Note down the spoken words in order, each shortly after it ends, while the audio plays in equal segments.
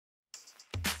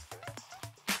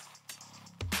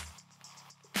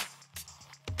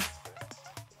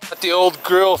Got the old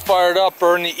grill fired up,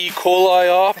 burn the E. coli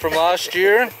off from last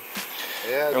year.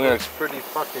 Yeah, it's pretty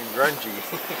fucking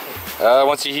grungy.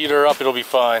 Once you heat her up, it'll be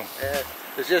fine. Yeah,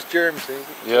 it's just germs, eh?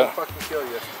 Yeah. It'll fucking kill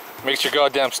you. Makes your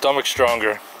goddamn stomach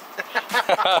stronger.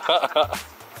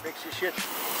 Makes you shit.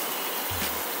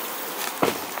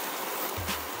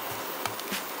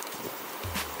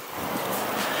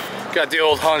 Got the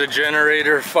old Honda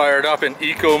generator fired up in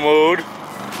eco mode.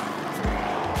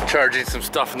 Charging some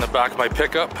stuff in the back of my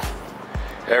pickup.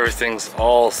 Everything's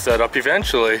all set up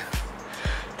eventually.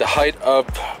 The height of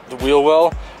the wheel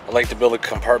well, I like to build a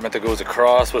compartment that goes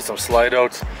across with some slide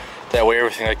outs. That way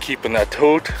everything I keep in that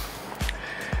tote,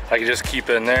 I can just keep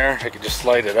it in there. I can just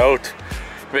slide it out.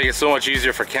 Make it so much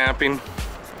easier for camping.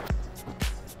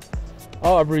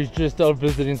 Aubrey's just out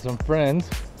visiting some friends.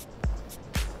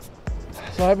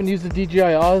 So I haven't used the DJI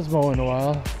Osmo in a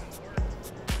while.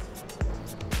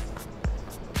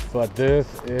 But this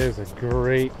is a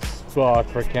great spot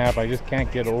for camp. I just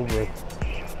can't get over it.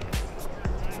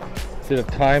 Did a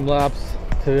time lapse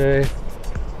today.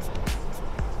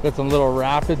 Got some little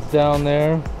rapids down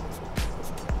there.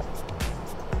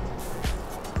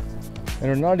 And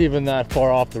we're not even that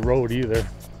far off the road either.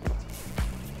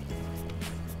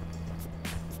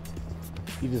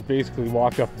 You just basically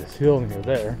walk up this hill and you're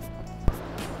there.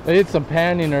 I did some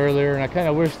panning earlier and I kind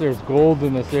of wish there's gold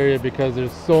in this area because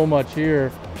there's so much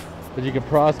here that you can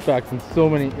prospect in so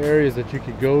many areas that you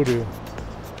could go to.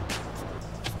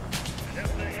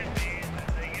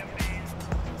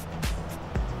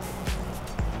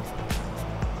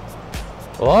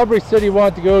 Well, Aubrey said he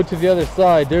wanted to go to the other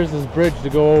side. There's this bridge to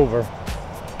go over.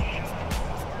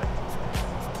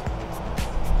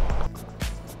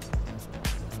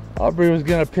 Aubrey was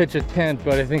gonna pitch a tent,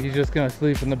 but I think he's just gonna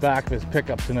sleep in the back of his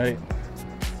pickup tonight.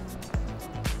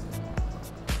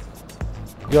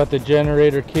 Got the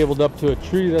generator cabled up to a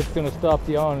tree that's gonna stop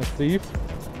the honest thief.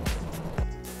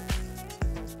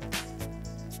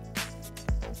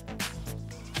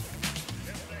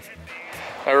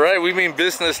 Alright, we mean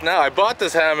business now. I bought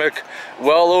this hammock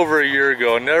well over a year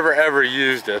ago, never ever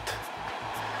used it.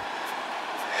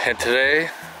 And today,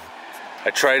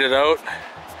 I tried it out.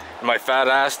 My fat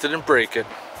ass didn't break it.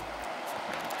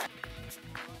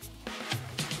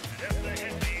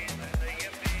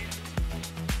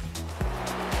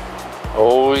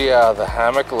 Oh yeah, the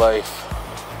hammock life.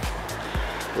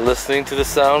 Listening to the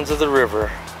sounds of the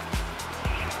river.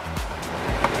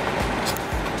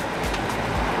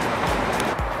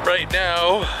 Right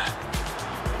now,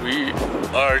 we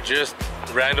are just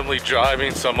randomly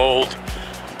driving some old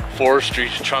forestry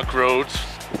chunk roads.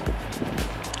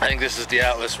 I think this is the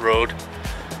Atlas Road,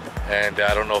 and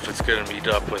I don't know if it's gonna meet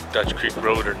up with Dutch Creek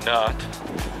Road or not,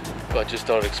 but just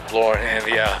out exploring. And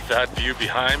yeah, that view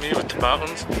behind me with the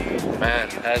mountains, man,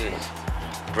 that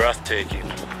is breathtaking.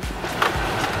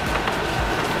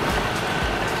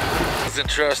 It's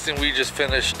interesting, we just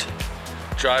finished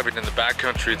driving in the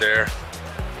backcountry there,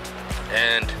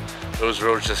 and those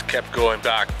roads just kept going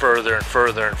back further and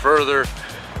further and further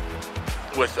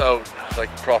without like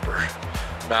proper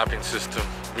mapping system.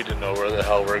 We didn't know where the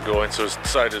hell we're going, so we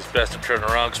decided it's best to turn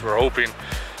around because we're hoping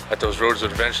that those roads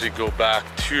would eventually go back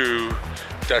to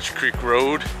Dutch Creek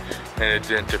Road, and it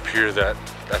didn't appear that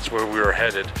that's where we were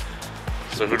headed.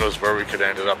 So who knows where we could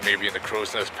end up, maybe in the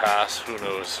Crow's Nest Pass, who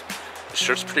knows. The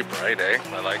shirt's pretty bright, eh?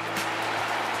 I like it.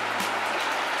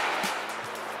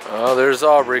 Oh, there's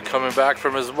Aubrey coming back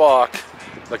from his walk,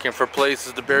 looking for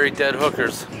places to bury dead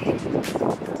hookers.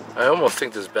 I almost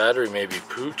think this battery may be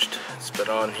pooched. It's been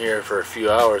on here for a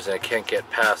few hours and I can't get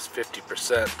past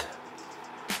 50%.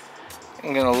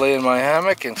 I'm gonna lay in my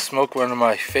hammock and smoke one of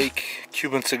my fake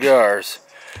Cuban cigars,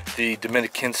 the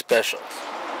Dominican Specials.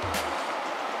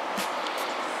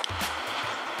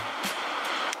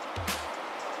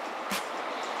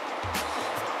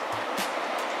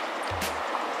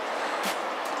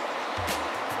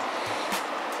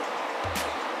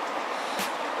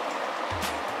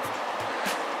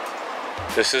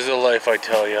 This is the life, I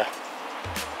tell ya.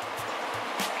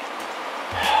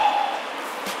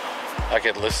 I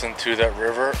could listen to that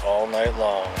river all night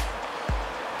long.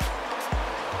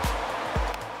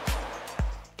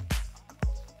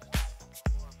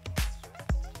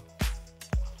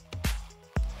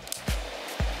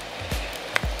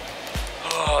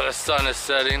 Oh, the sun is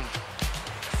setting,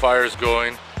 fire's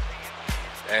going,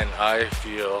 and I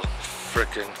feel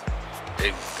freaking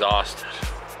exhausted.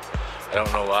 I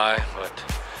don't know why, but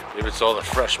maybe it's all the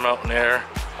fresh mountain air,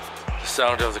 the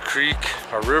sound of the creek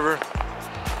or river.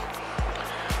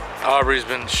 Aubrey's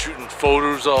been shooting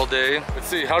photos all day. Let's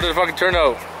see, how did it fucking turn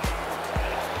out?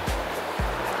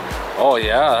 Oh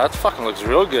yeah, that fucking looks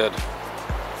real good.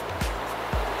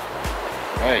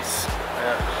 Nice.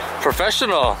 Yeah.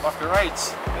 Professional. Fucking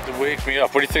rights. Had to wake me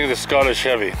up. What do you think of the Scottish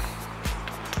Heavy?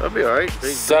 That'll be alright.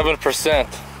 7%.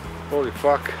 Holy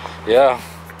fuck. Yeah.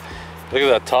 Look at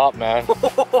that top, man.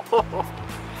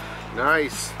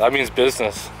 Nice. That means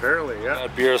business. Apparently, yeah.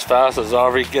 That beer as fast as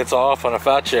Aubrey gets off on a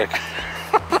fat chick.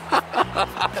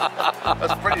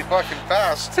 That's pretty fucking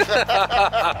fast. Sick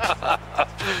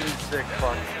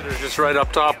fuck. They're just right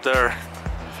up top there.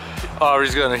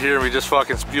 Aubrey's gonna hear me just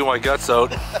fucking spew my guts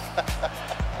out.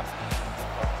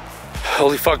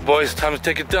 Holy fuck, boys, time to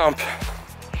take a dump.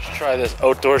 Let's try this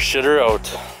outdoor shitter out.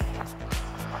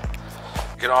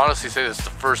 I can honestly say this is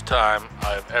the first time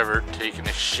I've ever taken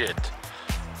a shit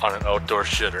on an outdoor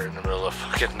shitter in the middle of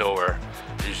fucking nowhere.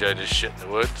 Usually I just shit in the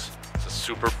woods. It's a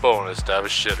super bonus to have a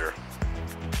shitter.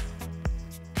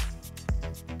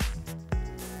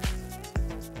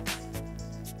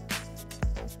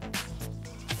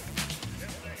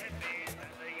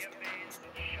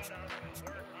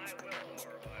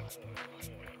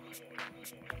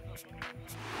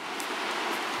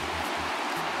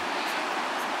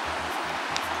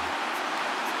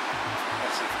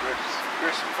 That's a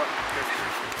crisp fucking picture.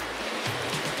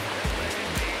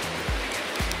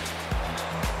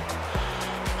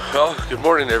 Well, good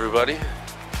morning everybody.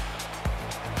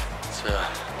 It's a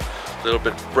little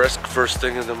bit brisk first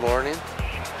thing in the morning.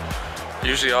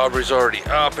 Usually Aubrey's already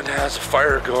up and has a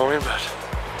fire going, but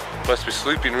must be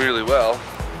sleeping really well.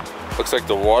 Looks like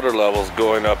the water level's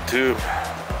going up too.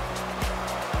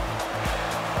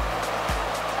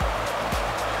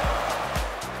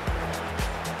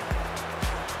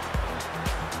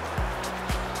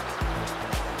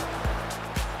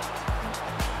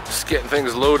 Just getting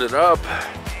things loaded up.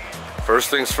 First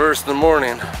things first in the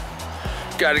morning.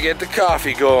 Gotta get the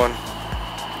coffee going.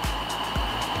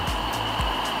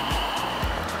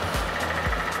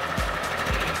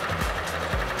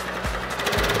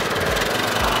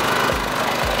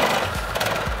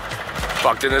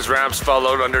 Fucked in his ramps, fell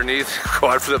out underneath,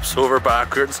 quad flips over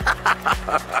backwards.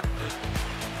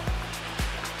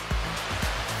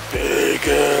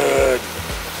 Bacon!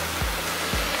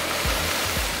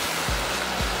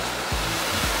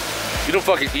 You don't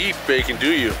fucking eat bacon,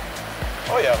 do you?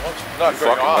 Oh yeah, well, not You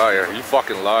very fucking often. liar. You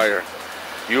fucking liar.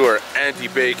 You are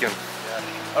anti-bacon. Yeah.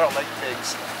 I don't like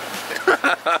pigs.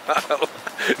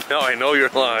 Now I know you're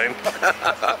lying.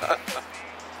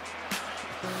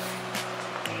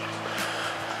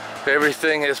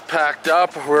 Everything is packed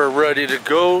up. We're ready to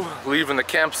go. Leaving the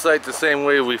campsite the same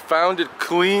way we found it,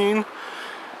 clean.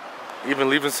 Even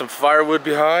leaving some firewood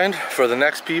behind for the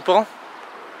next people.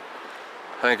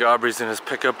 I think Aubrey's in his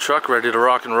pickup truck ready to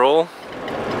rock and roll.